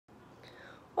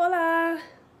Hola!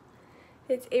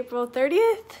 It's April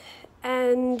 30th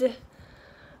and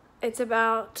it's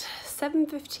about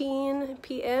 7:15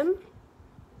 p.m.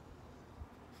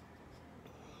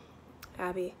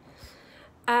 Abby.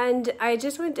 And I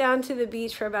just went down to the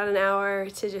beach for about an hour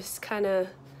to just kind of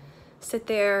sit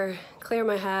there, clear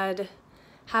my head,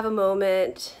 have a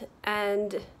moment,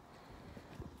 and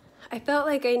I felt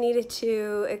like I needed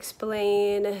to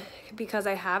explain, because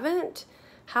I haven't,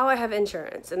 how I have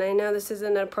insurance. And I know this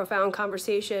isn't a profound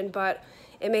conversation, but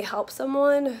it may help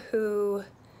someone who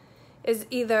is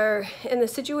either in the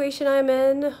situation I'm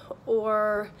in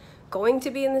or going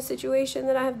to be in the situation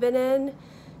that I have been in.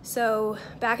 So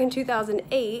back in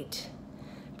 2008,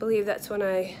 I believe that's when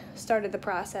I started the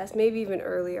process, maybe even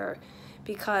earlier,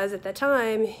 because at the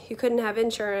time you couldn't have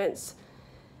insurance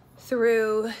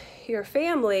through your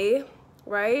family,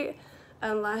 right?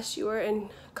 Unless you were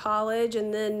in college,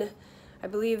 and then I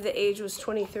believe the age was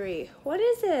 23. What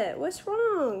is it? What's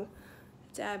wrong?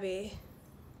 It's Abby.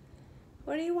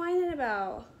 What are you whining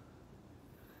about?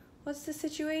 What's the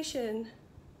situation?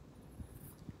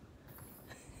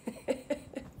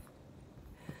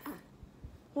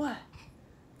 What?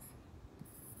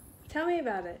 Tell me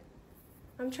about it.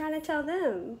 I'm trying to tell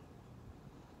them.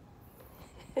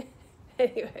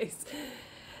 Anyways,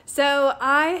 so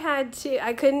I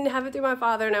couldn't have it through my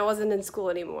father, and I wasn't in school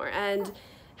anymore. And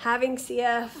having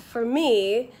CF, for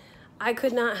me, I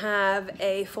could not have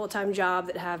a full-time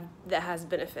job that has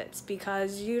benefits,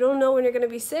 because you don't know when you're going to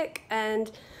be sick,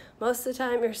 and most of the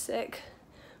time you're sick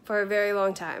for a very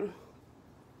long time.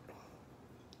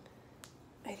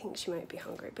 I think she might be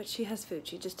hungry, but she has food.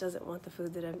 She just doesn't want the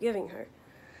food that I'm giving her.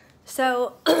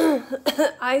 So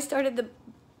I started the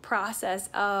process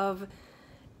of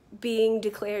being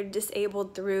declared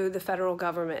disabled through the federal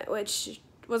government, which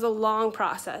was a long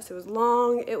process. It was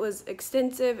long, it was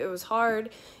extensive, it was hard.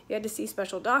 You had to see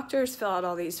special doctors, fill out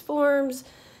all these forms.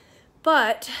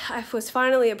 But I was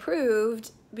finally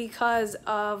approved because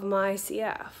of my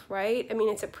CF, right? I mean,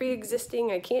 it's a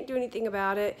pre-existing, I can't do anything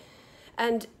about it.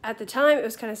 And at the time, it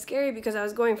was kind of scary because I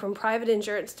was going from private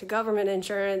insurance to government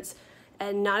insurance,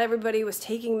 and not everybody was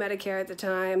taking Medicare at the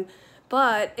time,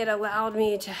 but it allowed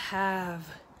me to have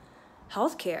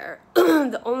healthcare.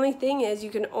 The only thing is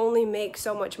you can only make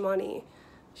so much money.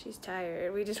 She's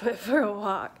tired. We just went for a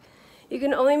walk. You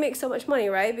can only make so much money,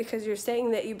 right? Because you're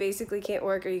saying that you basically can't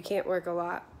work, or you can't work a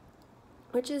lot,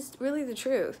 which is really the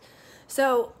truth.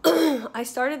 So I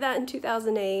started that in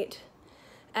 2008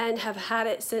 and have had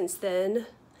it since then.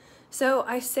 So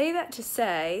I say that to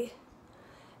say,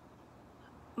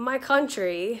 my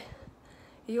country,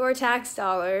 your tax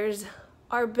dollars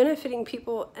are benefiting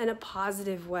people in a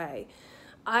positive way.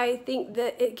 I think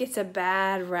that it gets a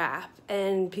bad rap,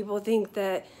 and people think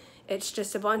that it's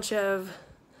just a bunch of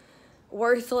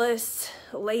worthless,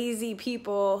 lazy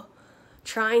people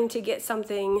trying to get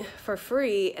something for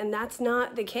free, and that's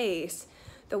not the case.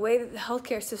 The way that the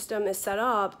healthcare system is set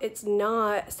up, it's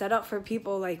not set up for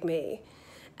people like me.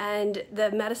 And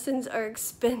the medicines are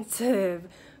expensive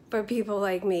for people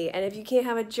like me. And if you can't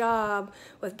have a job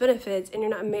with benefits and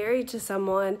you're not married to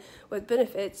someone with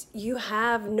benefits, you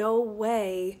have no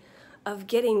way of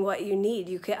getting what you need.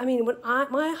 You can, I mean,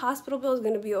 my hospital bill is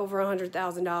going to be over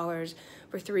 $100,000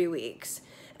 for 3 weeks.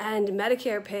 And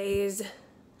Medicare pays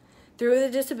through the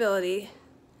disability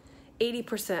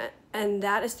 80%, and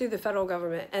that is through the federal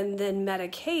government. And then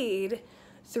Medicaid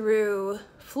through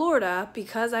Florida,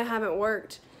 because I haven't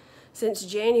worked since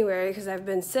January because I've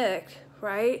been sick,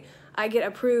 right? I get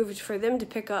approved for them to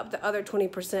pick up the other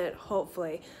 20%,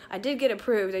 hopefully. I did get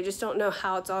approved, I just don't know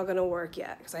how it's all gonna work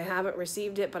yet because I haven't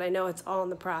received it, but I know it's all in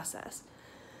the process.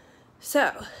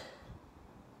 So,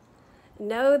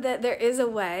 know that there is a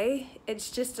way.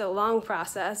 It's just a long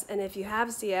process, and if you have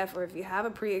CF, or if you have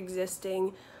a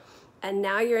pre-existing, and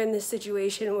now you're in this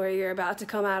situation where you're about to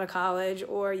come out of college,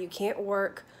 or you can't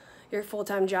work your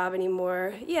full-time job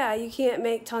anymore. Yeah, you can't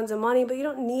make tons of money, but you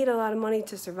don't need a lot of money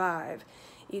to survive.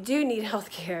 You do need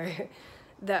healthcare,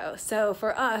 though. So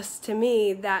for us, to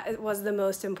me, that was the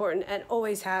most important and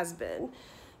always has been.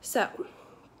 So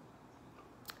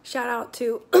shout out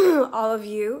to all of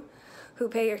you who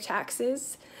pay your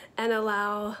taxes and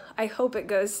allow, I hope it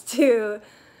goes to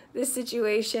this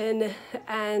situation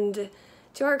and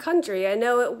to our country. I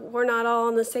know we're not all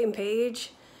on the same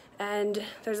page, and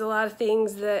there's a lot of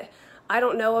things that I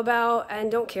don't know about and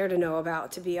don't care to know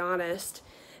about, to be honest.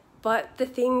 But the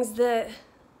things that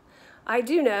I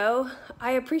do know,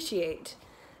 I appreciate.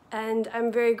 And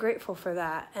I'm very grateful for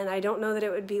that. And I don't know that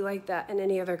it would be like that in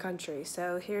any other country.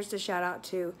 So here's the shout out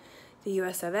to the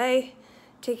US of A,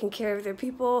 taking care of their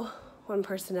people one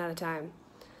person at a time.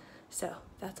 So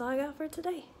that's all I got for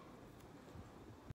today.